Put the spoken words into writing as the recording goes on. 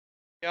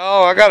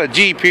Y'all, I got a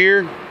Jeep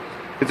here.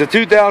 It's a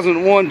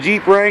 2001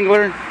 Jeep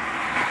Wrangler.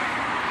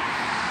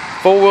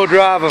 Four-wheel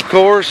drive, of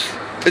course.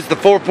 It's the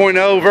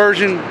 4.0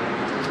 version.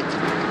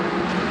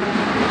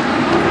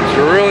 It's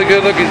a really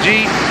good looking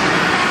Jeep.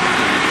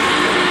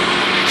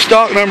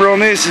 Stock number on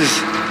this is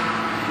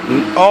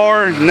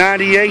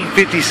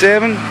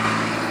R9857.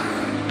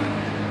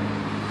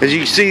 As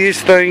you can see,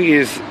 this thing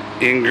is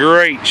in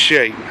great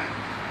shape.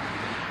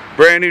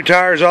 Brand new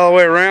tires all the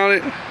way around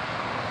it.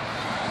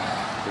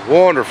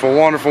 Wonderful,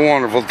 wonderful,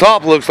 wonderful. The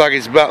top looks like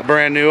it's about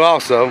brand new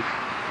also.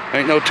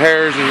 Ain't no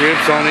tears and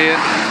rips on it.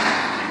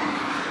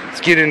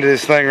 Let's get into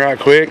this thing right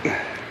quick.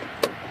 Get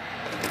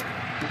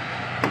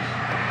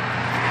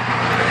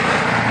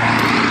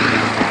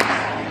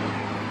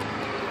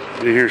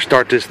in here and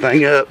start this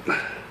thing up.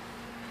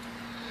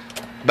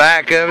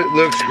 Back of it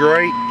looks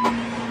great.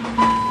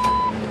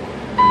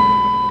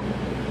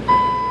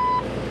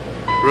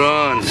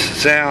 Runs,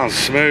 sounds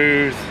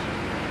smooth.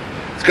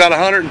 It's got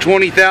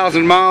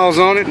 120,000 miles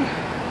on it.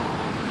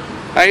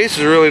 Hey, this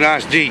is a really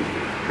nice Jeep.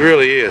 It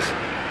really is.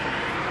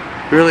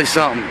 Really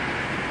something.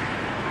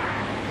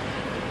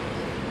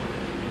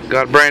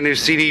 Got a brand new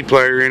CD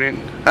player in it.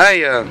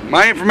 Hey,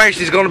 my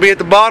information is going to be at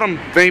the bottom.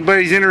 If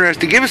anybody's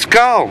interested, give us a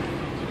call.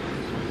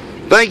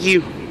 Thank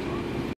you.